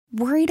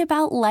Worried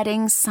about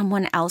letting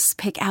someone else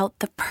pick out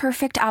the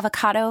perfect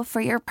avocado for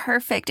your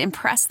perfect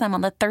impress them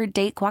on the third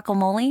date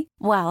guacamole?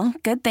 Well,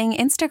 good thing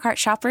Instacart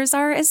shoppers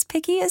are as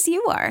picky as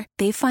you are.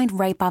 They find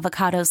ripe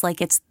avocados like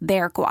it's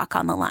their guac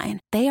on the line.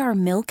 They are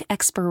milk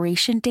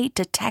expiration date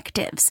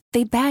detectives.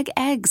 They bag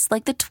eggs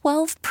like the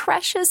 12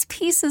 precious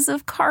pieces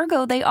of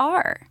cargo they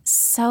are.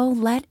 So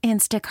let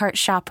Instacart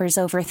shoppers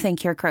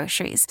overthink your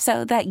groceries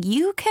so that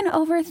you can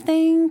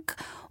overthink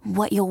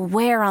what you'll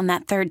wear on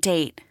that third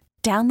date.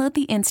 Download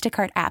the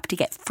Instacart app to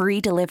get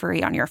free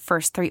delivery on your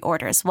first 3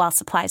 orders while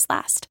supplies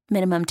last.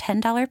 Minimum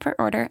 $10 per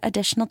order.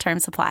 Additional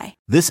terms apply.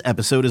 This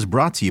episode is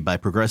brought to you by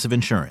Progressive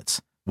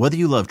Insurance. Whether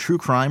you love true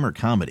crime or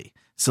comedy,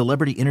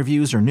 celebrity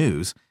interviews or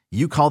news,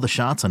 you call the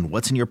shots on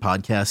what's in your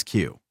podcast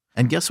queue.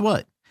 And guess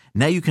what?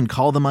 Now you can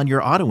call them on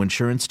your auto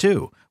insurance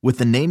too with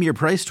the Name Your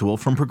Price tool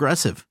from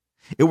Progressive.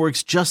 It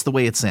works just the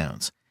way it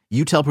sounds.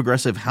 You tell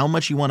Progressive how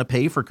much you want to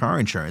pay for car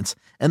insurance,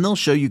 and they'll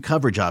show you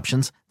coverage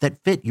options that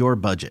fit your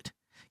budget.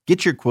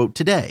 Get your quote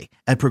today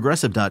at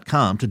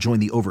Progressive.com to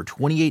join the over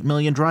 28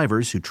 million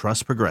drivers who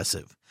trust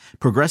Progressive.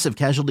 Progressive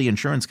Casualty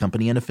Insurance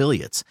Company and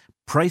Affiliates.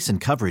 Price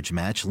and coverage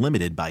match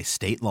limited by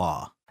state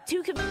law.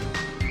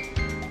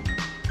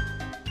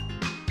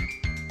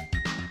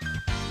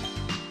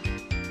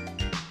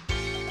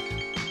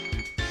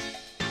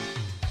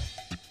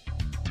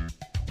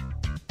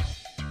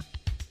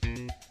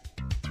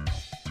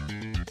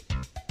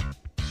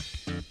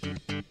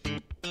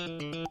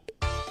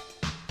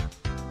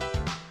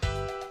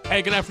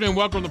 Hey, good afternoon.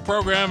 Welcome to the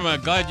program.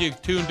 I'm glad you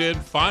tuned in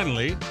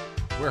finally.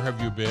 Where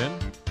have you been?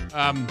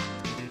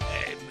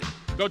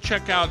 Go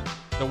check out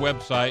the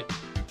website,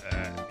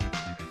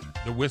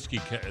 the Whiskey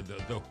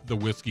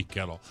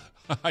Kettle.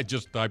 I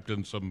just typed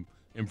in some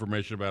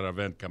information about an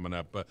event coming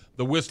up,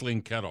 the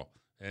Whistling Kettle,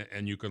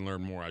 and you can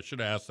learn more. I should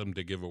have asked them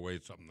to give away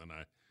something, and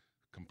I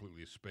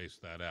completely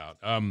spaced that out.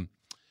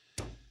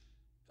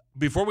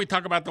 Before we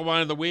talk about the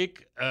wine of the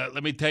week,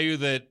 let me tell you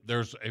that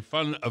there's a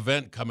fun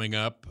event coming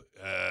up.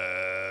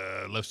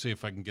 Let's see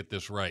if I can get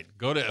this right.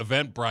 Go to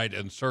Eventbrite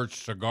and search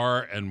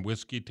cigar and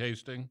whiskey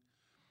tasting.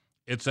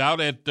 It's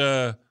out at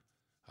Dan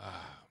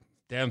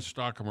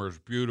Stockamer's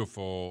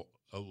beautiful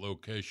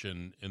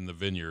location in the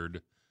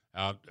Vineyard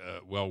out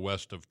well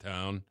west of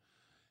town.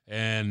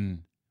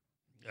 And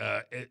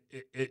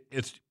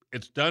it's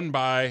done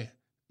by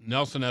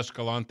Nelson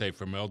Escalante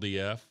from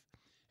LDF.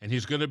 And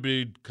he's going to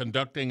be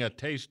conducting a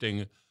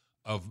tasting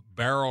of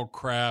barrel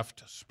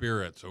craft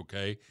spirits,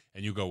 okay?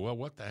 And you go, well,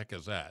 what the heck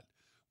is that?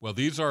 Well,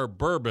 these are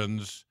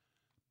bourbons,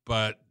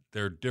 but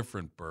they're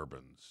different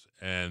bourbons.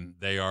 And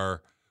they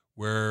are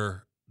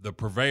where the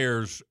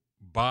purveyors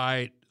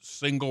buy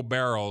single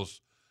barrels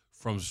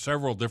from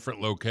several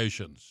different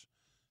locations.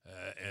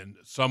 And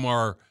some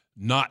are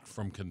not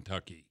from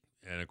Kentucky.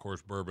 And, of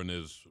course, bourbon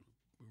is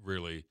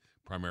really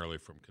primarily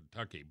from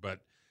Kentucky.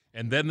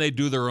 And then they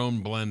do their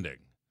own blending.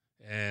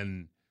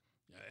 And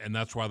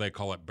that's why they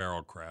call it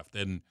barrel craft.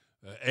 And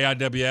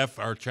AIWF,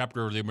 our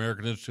chapter of the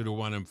American Institute of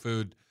Wine and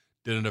Food,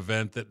 did an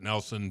event that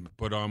Nelson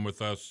put on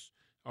with us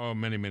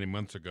many, many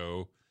months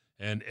ago.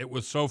 And it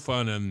was so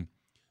fun. And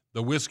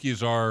the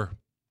whiskeys are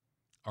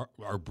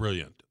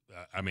brilliant.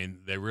 I mean,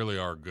 they really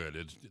are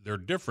good. They're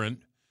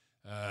different.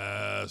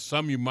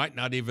 Some you might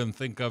not even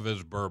think of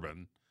as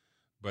bourbon,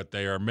 but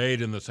they are made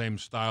in the same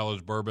style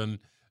as bourbon.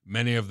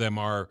 Many of them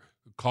are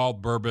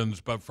called bourbons,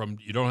 but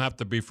you don't have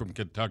to be from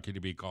Kentucky to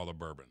be called a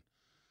bourbon.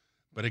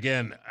 But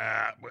again,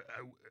 I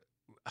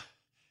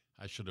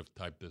should have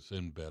typed this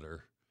in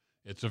better.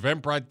 It's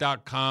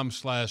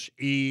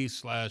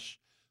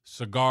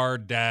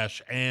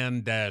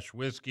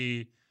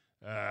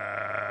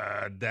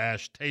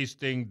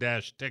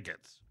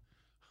eventbrite.com/e/cigar-and-whiskey-tasting-tickets.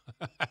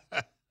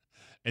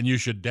 And you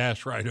should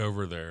dash right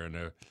over there.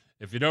 And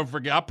if you don't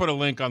forget, I'll put a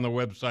link on the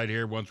website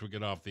here once we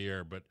get off the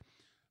air. But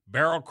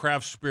Barrel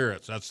Craft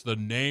Spirits, that's the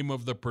name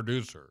of the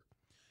producer.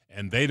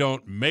 And they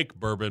don't make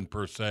bourbon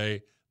per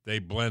se, they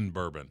blend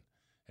bourbon.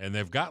 And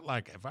they've got,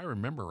 like, if I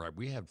remember right,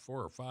 we had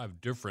 4 or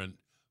 5 different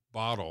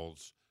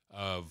bottles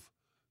of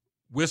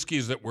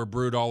whiskeys that were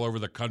brewed all over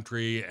the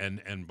country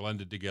and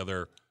blended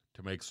together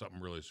to make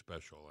something really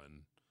special.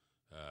 And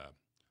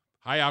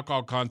high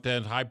alcohol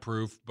content, high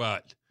proof,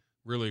 but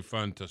really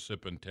fun to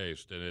sip and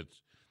taste. And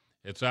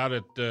it's out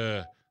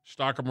at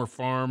Stockamer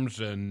Farms,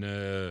 and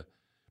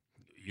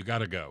you got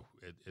to go.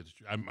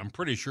 I'm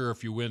pretty sure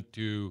if you went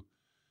to,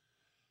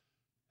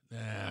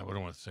 I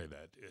don't want to say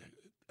that,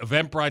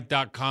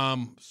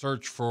 Eventbrite.com,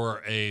 search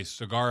for a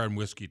cigar and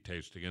whiskey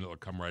tasting, and it'll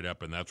come right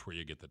up, and that's where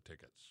you get the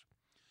tickets.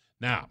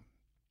 Now,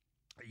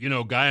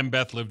 Guy and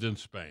Beth lived in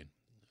Spain.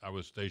 I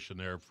was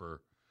stationed there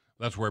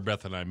that's where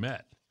Beth and I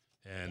met.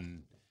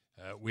 And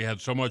we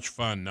had so much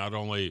fun, not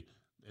only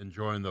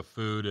enjoying the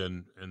food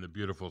and the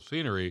beautiful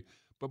scenery,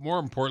 but more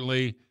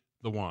importantly,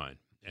 the wine.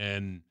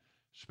 And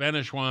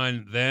Spanish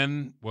wine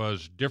then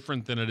was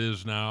different than it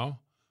is now,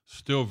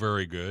 still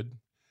very good,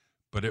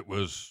 but it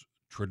was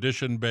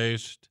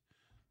tradition-based.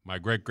 My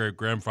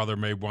great-great-grandfather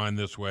made wine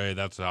this way.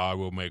 That's how I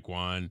will make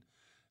wine.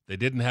 They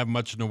didn't have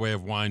much in the way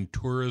of wine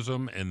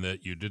tourism, and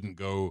that you didn't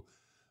go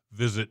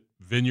visit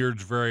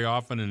vineyards very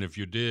often, and if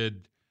you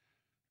did,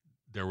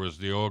 there was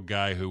the old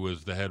guy who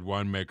was the head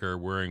winemaker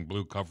wearing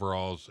blue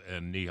coveralls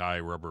and knee-high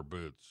rubber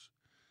boots.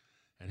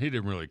 And he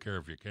didn't really care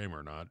if you came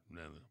or not.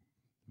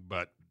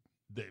 But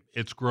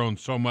it's grown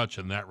so much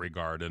in that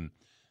regard. And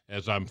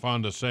as I'm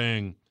fond of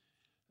saying,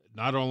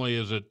 not only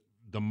is it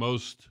the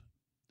most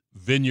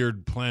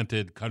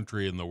vineyard-planted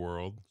country in the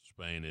world,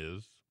 Spain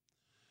is,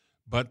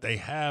 but they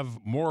have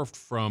morphed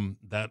from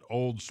that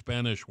old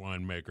Spanish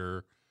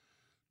winemaker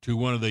to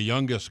one of the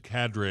youngest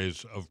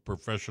cadres of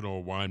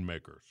professional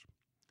winemakers.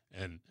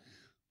 And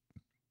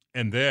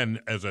then,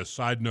 as a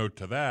side note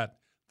to that,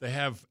 they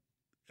have,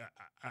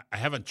 I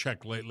haven't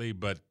checked lately,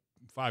 but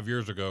 5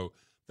 years ago,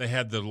 they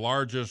had the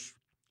largest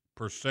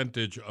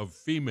percentage of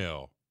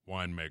female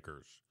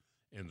winemakers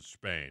in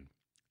Spain.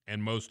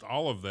 And most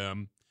all of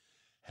them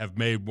have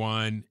made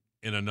wine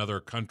in another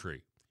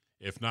country,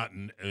 if not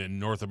in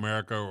North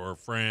America or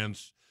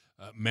France,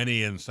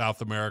 many in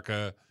South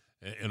America,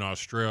 in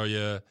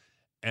Australia.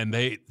 And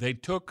they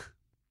took,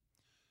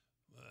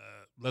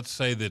 let's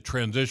say, the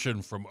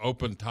transition from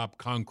open-top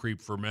concrete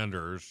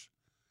fermenters,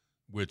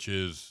 which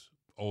is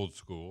old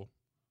school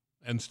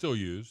and still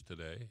used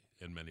today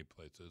in many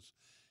places,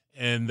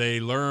 and they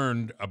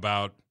learned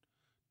about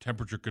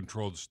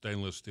temperature-controlled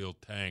stainless steel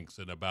tanks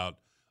and about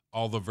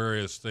all the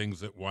various things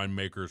that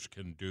winemakers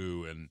can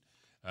do. And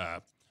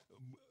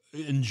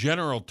in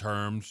general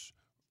terms,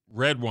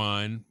 red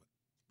wine,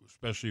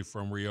 especially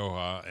from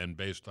Rioja and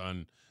based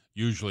on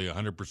usually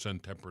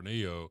 100%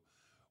 Tempranillo,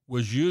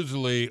 was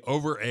usually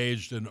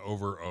overaged and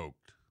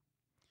over-oaked.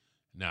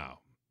 Now,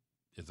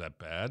 is that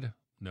bad?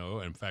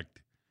 No. In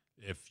fact,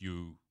 if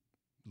you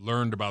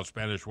learned about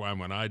Spanish wine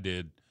when I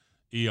did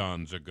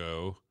eons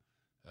ago,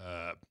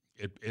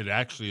 it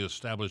actually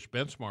established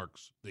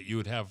benchmarks that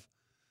you'd have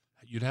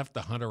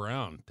to hunt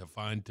around to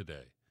find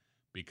today,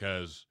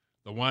 because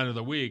the wine of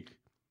the week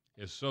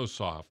is so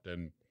soft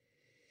and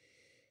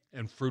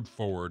fruit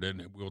forward,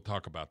 and we'll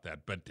talk about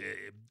that. But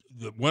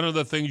one of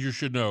the things you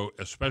should know,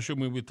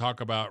 especially when we talk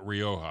about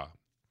Rioja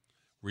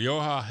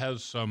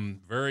has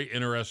some very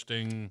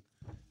interesting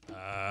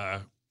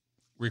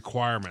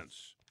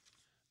requirements,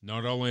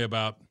 not only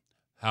about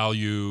how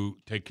you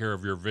take care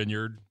of your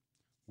vineyard,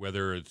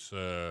 whether it's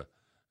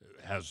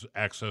has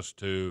access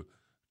to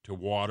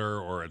water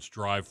or it's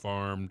dry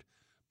farmed,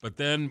 but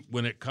then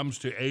when it comes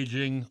to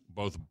aging,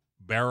 both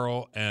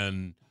barrel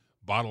and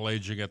bottle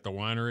aging at the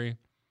winery,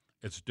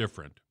 it's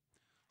different.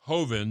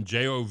 Joven,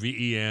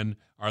 Joven,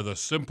 are the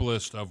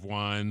simplest of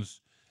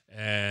wines,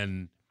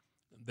 and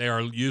they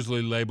are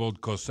usually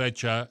labeled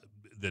cosecha,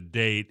 the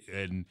date,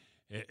 and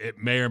it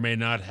may or may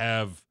not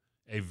have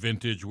a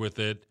vintage with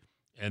it,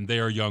 and they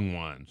are young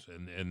wines,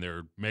 and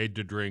they're made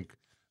to drink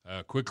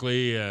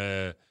quickly.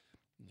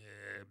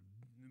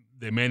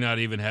 They may not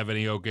even have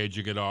any oak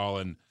aging at all,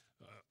 and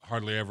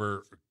hardly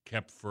ever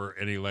kept for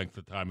any length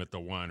of time at the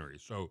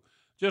winery. So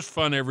just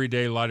fun,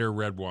 everyday, lighter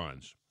red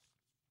wines.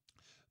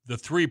 The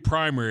three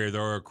primary,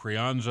 though, are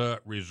Crianza,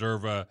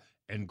 Reserva,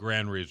 and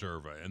Gran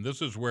Reserva. And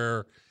this is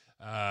where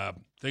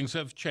things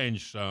have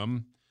changed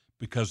some,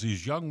 because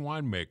these young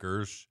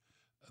winemakers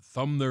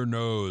thumb their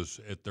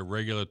nose at the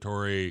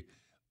regulatory,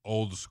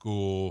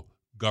 old-school,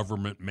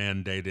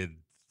 government-mandated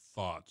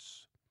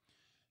thoughts.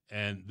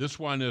 And this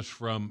one is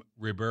from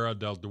Ribera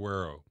del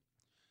Duero.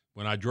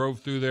 When I drove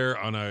through there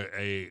on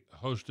a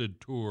hosted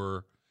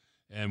tour,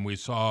 and we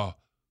saw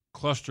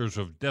clusters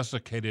of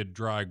desiccated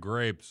dry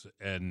grapes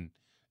and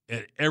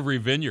at every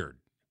vineyard.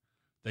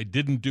 They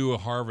didn't do a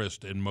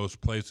harvest in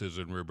most places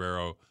in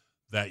Ribera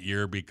that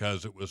year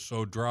because it was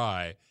so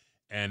dry,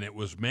 and it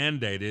was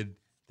mandated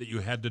that you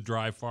had to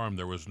dry farm.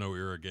 There was no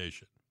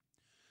irrigation.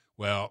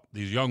 Well,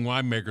 these young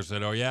winemakers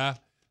said, oh, yeah,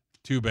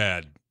 too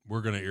bad.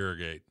 We're going to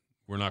irrigate.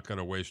 We're not going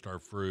to waste our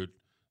fruit,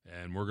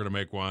 and we're going to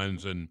make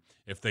wines. And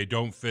if they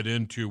don't fit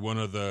into one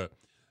of the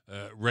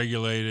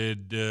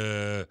regulated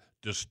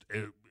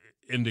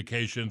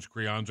indications,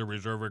 Crianza,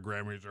 Reserva,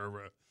 Gran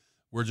Reserva,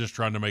 we're just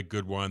trying to make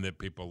good wine that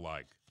people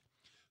like.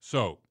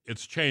 So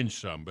it's changed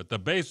some, but the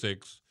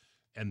basics,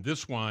 and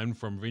this wine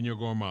from Viña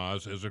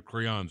Gormaz is a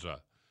Crianza,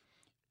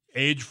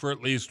 aged for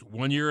at least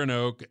 1 year in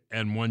oak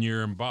and 1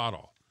 year in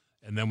bottle.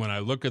 And then when I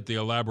look at the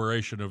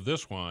elaboration of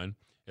this wine,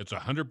 it's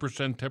 100%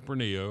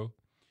 Tempranillo.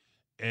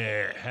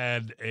 It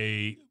had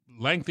a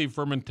lengthy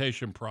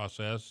fermentation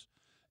process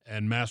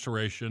and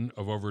maceration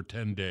of over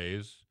 10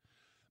 days.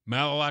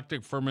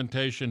 Malolactic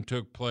fermentation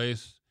took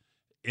place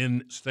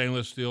in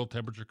stainless steel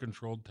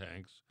temperature-controlled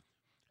tanks,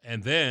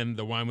 and then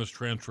the wine was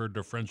transferred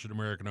to French and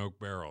American oak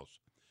barrels.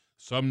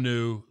 Some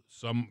new,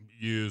 some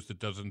used, it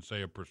doesn't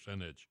say a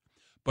percentage,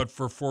 but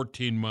for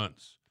 14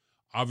 months.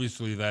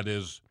 Obviously, that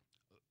is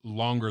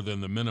longer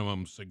than the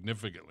minimum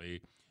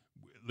significantly,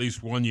 at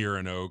least 1 year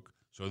in oak,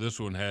 so this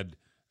one had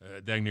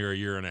dang near a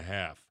year and a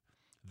half.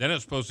 Then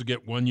it's supposed to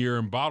get 1 year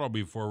in bottle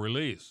before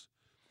release.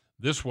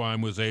 This wine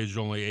was aged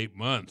only 8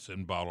 months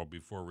in bottle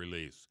before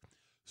release.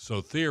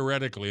 So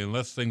theoretically,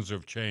 unless things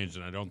have changed,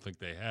 and I don't think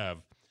they have,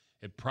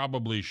 it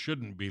probably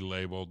shouldn't be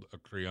labeled a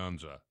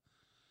Crianza.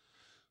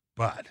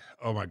 But,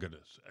 oh my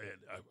goodness,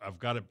 I've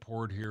got it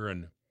poured here,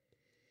 and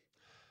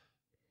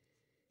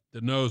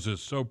the nose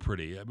is so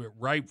pretty. I mean,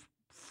 ripe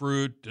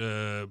fruit,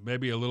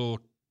 maybe a little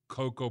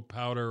cocoa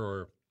powder,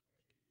 or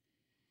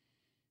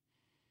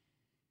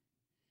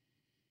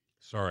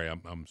sorry,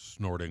 I'm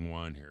snorting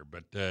wine here,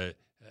 but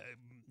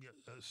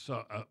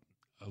so a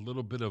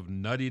little bit of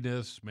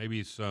nuttiness,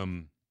 maybe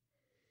some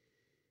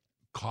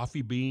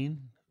coffee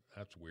bean.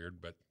 That's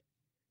weird, but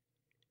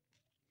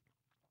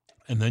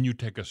and then you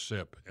take a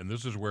sip, and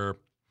this is where,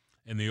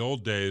 in the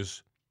old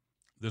days,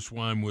 this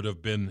wine would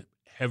have been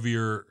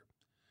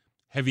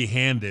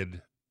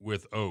heavy-handed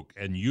with oak,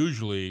 and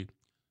usually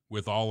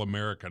with all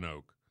American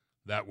oak.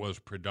 That was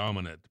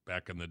predominant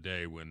back in the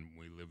day when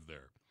we lived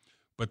there.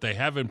 But they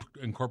have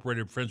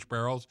incorporated French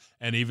barrels,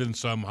 and even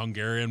some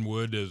Hungarian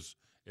wood is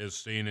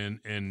seen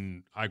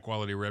in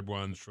high-quality red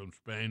wines from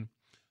Spain.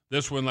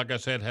 This one, like I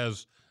said,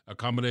 has a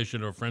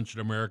combination of French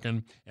and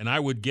American, and I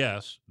would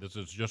guess, this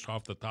is just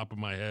off the top of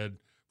my head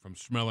from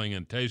smelling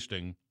and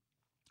tasting,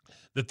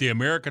 that the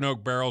American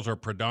oak barrels are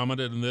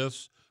predominant in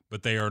this,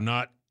 but they are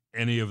not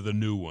any of the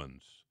new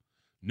ones.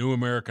 New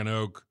American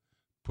oak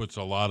puts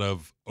a lot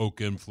of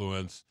oak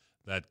influence,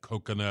 that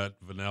coconut,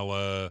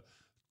 vanilla,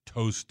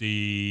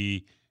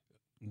 toasty,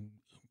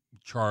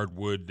 charred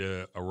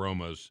wood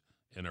aromas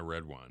in a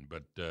red wine.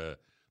 But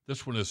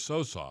this one is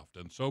so soft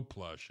and so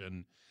plush.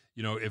 And,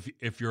 you know,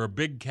 if you're a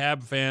big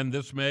Cab fan,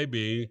 this may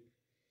be,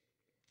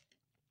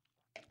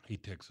 he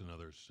takes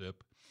another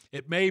sip,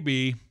 it may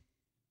be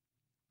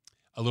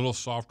a little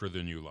softer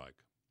than you like.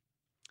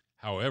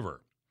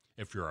 However,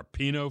 if you're a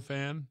Pinot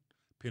fan,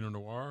 Pinot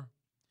Noir,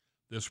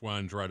 this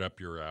wine's right up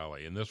your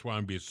alley. And this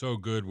wine be so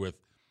good with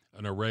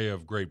an array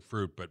of great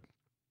fruit. But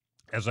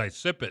as I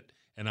sip it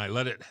and I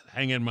let it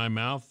hang in my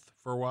mouth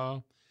for a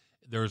while,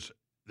 there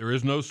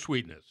is no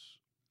sweetness.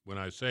 When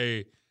I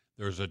say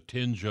there's a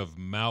tinge of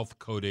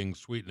mouth-coating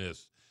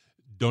sweetness,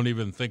 don't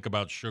even think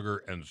about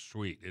sugar and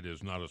sweet. It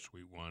is not a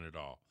sweet wine at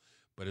all.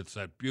 But it's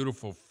that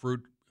beautiful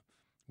fruit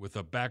with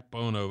a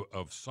backbone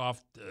of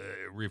soft,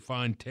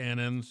 refined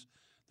tannins.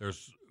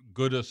 There's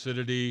good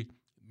acidity,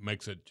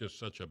 makes it just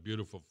such a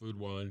beautiful food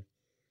wine.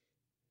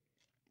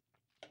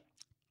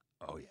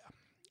 Oh, yeah.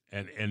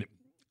 And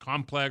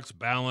complex,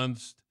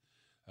 balanced,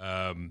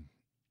 and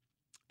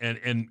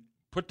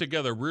put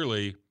together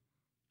really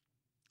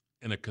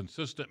in a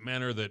consistent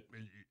manner that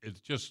it's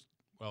just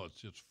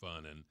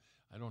fun. And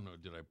I don't know,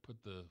 did I put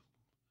the...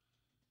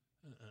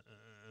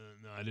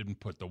 no, I didn't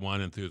put the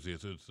wine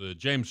enthusiast. It's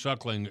James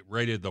Suckling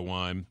rated the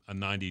wine a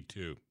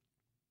 92.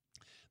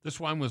 This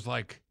wine was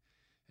like,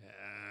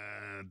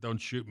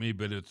 don't shoot me,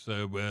 but it's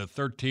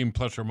 13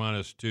 plus or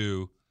minus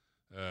 2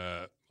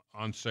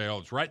 on sale.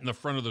 It's right in the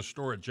front of the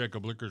store at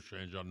Jacob Liquor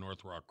Exchange on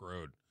North Rock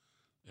Road,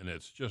 and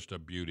it's just a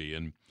beauty.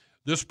 And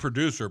this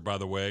producer, by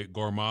the way,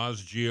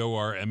 Gormaz,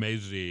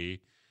 Gormaz,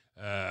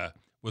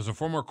 was a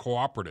former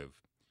cooperative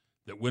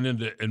that went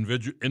into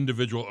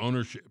individual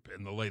ownership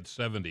in the late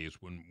 70s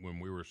when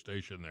we were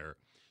stationed there.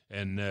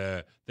 And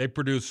they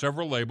produced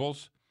several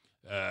labels.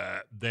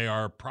 They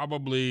are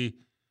probably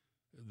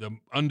the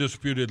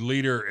undisputed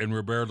leader in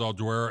Ribera del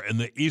Duero in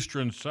the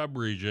eastern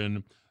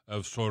subregion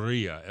of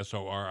Soria,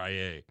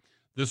 S-O-R-I-A.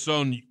 This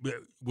zone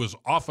was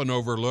often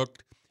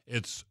overlooked.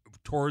 It's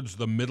towards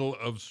the middle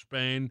of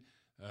Spain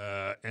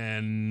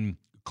and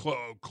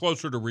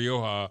closer to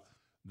Rioja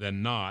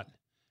than not.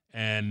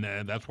 And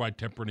that's why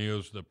Tempranillo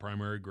is the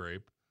primary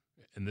grape,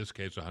 in this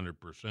case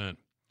 100%.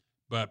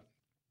 But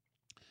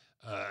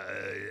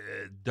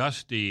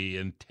dusty,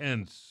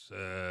 intense.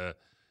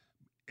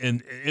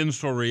 In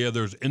Soria,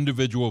 there's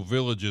individual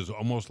villages,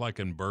 almost like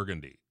in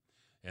Burgundy,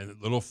 and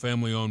little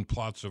family-owned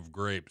plots of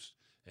grapes.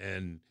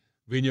 And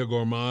Viña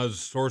Gormaz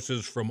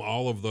sources from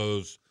all of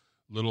those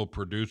little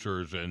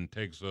producers and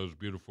takes those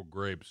beautiful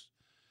grapes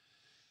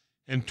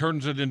and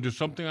turns it into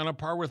something on a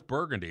par with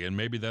Burgundy. And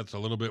maybe that's a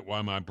little bit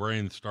why my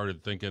brain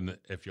started thinking that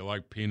if you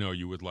like Pinot,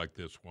 you would like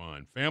this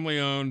wine.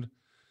 Family-owned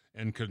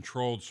and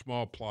controlled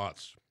small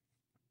plots.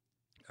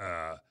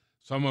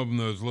 Some of them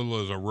as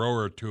little as a row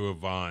or two of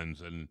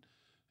vines. And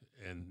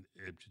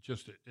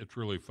it's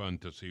really fun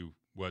to see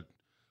what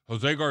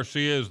Jose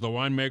Garcia is the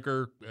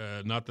winemaker.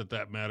 Not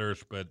that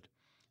matters, but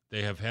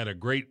they have had a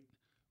great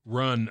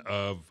run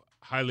of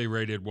highly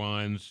rated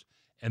wines,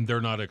 and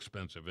they're not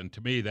expensive. And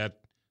to me,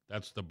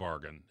 that's the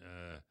bargain.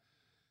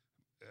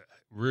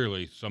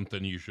 Really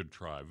something you should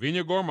try.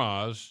 Viña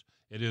Gormaz,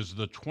 it is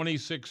the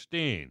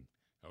 2016.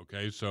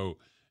 Okay, so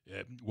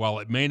while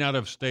it may not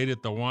have stayed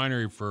at the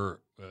winery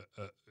for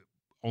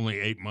only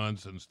 8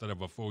 months instead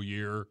of a full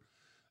year,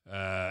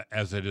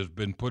 as it has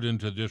been put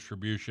into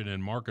distribution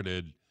and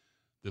marketed,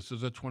 this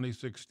is a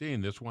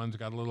 2016. This one's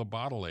got a little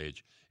bottle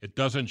age. It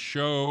doesn't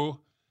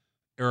show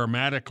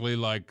aromatically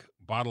like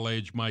bottle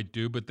age might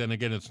do, but then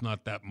again, it's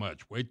not that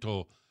much. Wait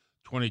till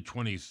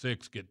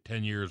 2026, get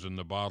 10 years in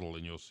the bottle,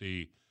 and you'll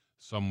see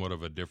somewhat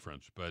of a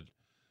difference. But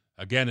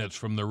again, it's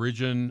from the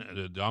region,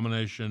 the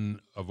domination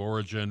of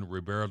origin,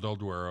 Ribera del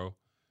Duero.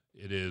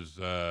 It is,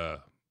 a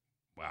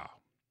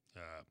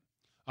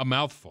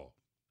mouthful.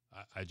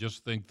 I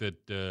just think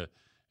that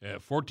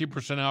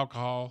 14%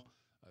 alcohol.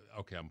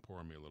 Okay, I'm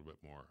pouring me a little bit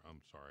more.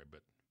 I'm sorry,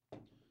 but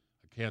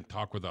I can't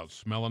talk without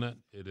smelling it.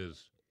 It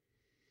is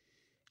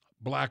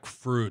black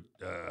fruit.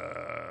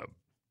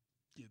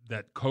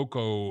 That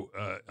cocoa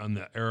on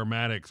the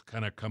aromatics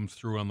kind of comes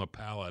through on the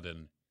palate,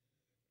 and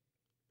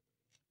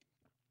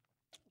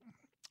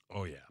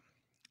oh yeah,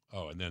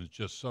 and then it's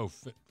just so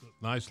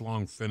nice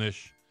long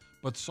finish,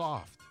 but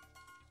soft.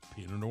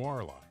 Pinot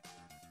Noir line.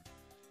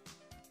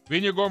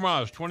 Viña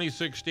Gourmand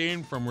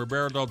 2016 from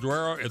Ribera del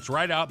Duero. It's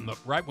right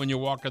when you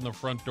walk in the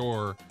front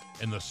door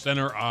in the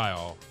center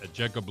aisle at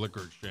Jacob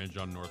Liquor Exchange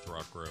on North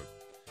Rock Road.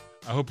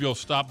 I hope you'll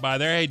stop by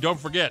there. Hey, don't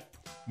forget,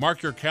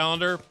 mark your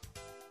calendar.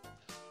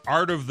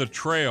 Art of the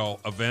Trail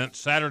event,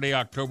 Saturday,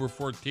 October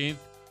 14th,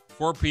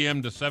 4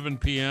 p.m. to 7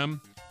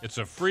 p.m. It's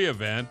a free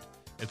event.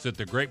 It's at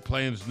the Great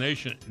Plains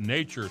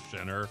Nature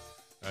Center.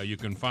 You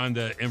can find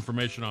the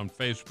information on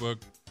Facebook.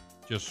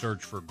 Just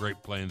search for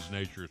Great Plains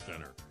Nature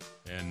Center.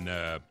 And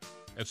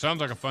it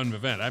sounds like a fun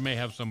event. I may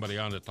have somebody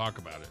on to talk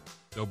about it.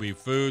 There'll be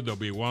food, there'll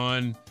be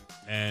wine,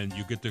 and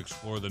you get to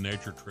explore the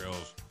nature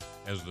trails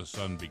as the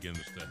sun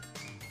begins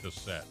to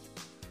set.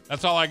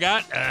 That's all I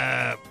got.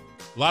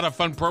 A lot of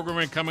fun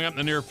programming coming up in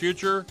the near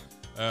future.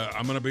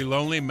 I'm going to be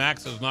lonely.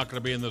 Max is not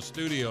going to be in the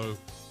studio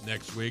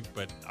next week,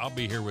 but I'll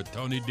be here with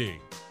Tony D.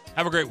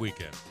 Have a great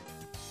weekend.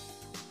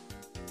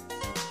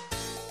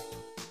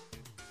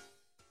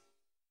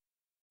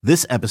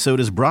 This episode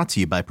is brought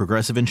to you by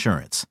Progressive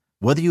Insurance.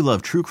 Whether you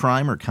love true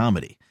crime or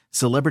comedy,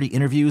 celebrity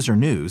interviews or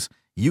news,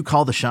 you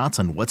call the shots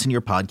on what's in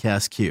your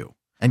podcast queue.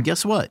 And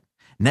guess what?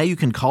 Now you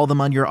can call them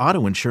on your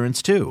auto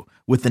insurance too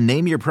with the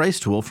Name Your Price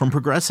tool from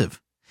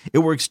Progressive. It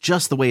works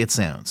just the way it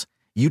sounds.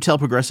 You tell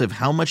Progressive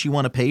how much you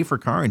want to pay for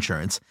car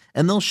insurance,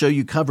 and they'll show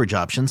you coverage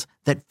options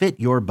that fit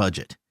your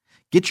budget.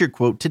 Get your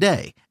quote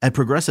today at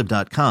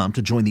Progressive.com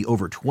to join the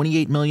over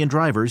 28 million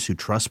drivers who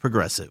trust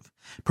Progressive.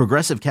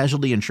 Progressive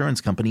Casualty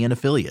Insurance Company and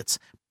Affiliates.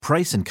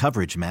 Price and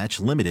coverage match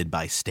limited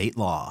by state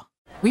law.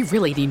 We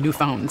really need new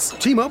phones.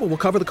 T-Mobile will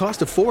cover the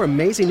cost of 4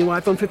 amazing new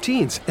iPhone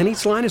 15s, and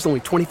each line is only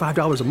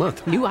 $25 a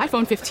month. New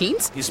iPhone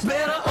 15s? It's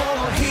better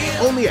over here.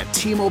 Only at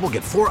T-Mobile,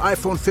 get 4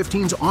 iPhone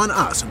 15s on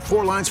us and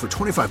 4 lines for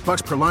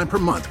 $25 per line per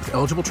month with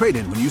eligible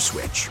trade-in when you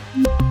switch.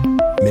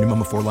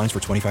 Minimum of 4 lines for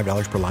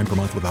 $25 per line per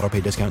month with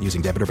autopay discount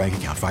using debit or bank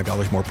account.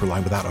 $5 more per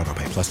line without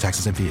autopay, plus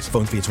taxes and fees.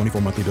 Phone fee at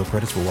 24 monthly bill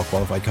credits for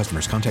well-qualified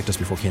customers. Contact us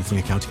before canceling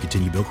account to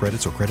continue bill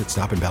credits or credit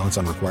stop and balance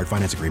on required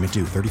finance agreement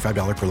due.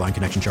 $35 per line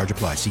connection charge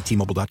applies. See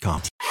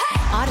T-Mobile.com.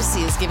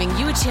 Odyssey is giving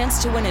you a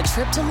chance to win a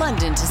trip to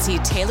London to see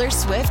Taylor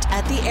Swift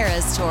at the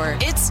Eras Tour.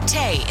 It's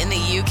Tay in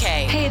the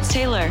UK. Hey, it's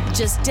Taylor.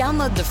 Just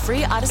download the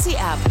free Odyssey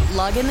app,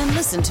 log in and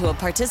listen to a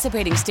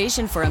participating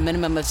station for a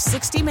minimum of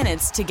 60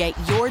 minutes to get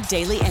your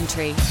daily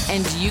entry.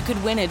 And you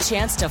could win a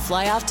chance to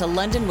fly off to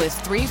London with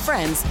 3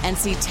 friends and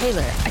see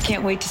Taylor. I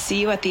can't wait to see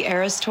you at the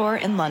Eras Tour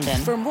in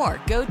London. For more,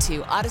 go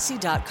to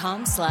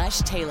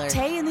odyssey.com/Taylor.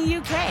 Tay in the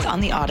UK. It's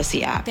on the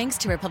Odyssey app. Thanks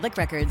to Republic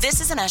Records. This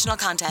is a national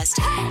contest.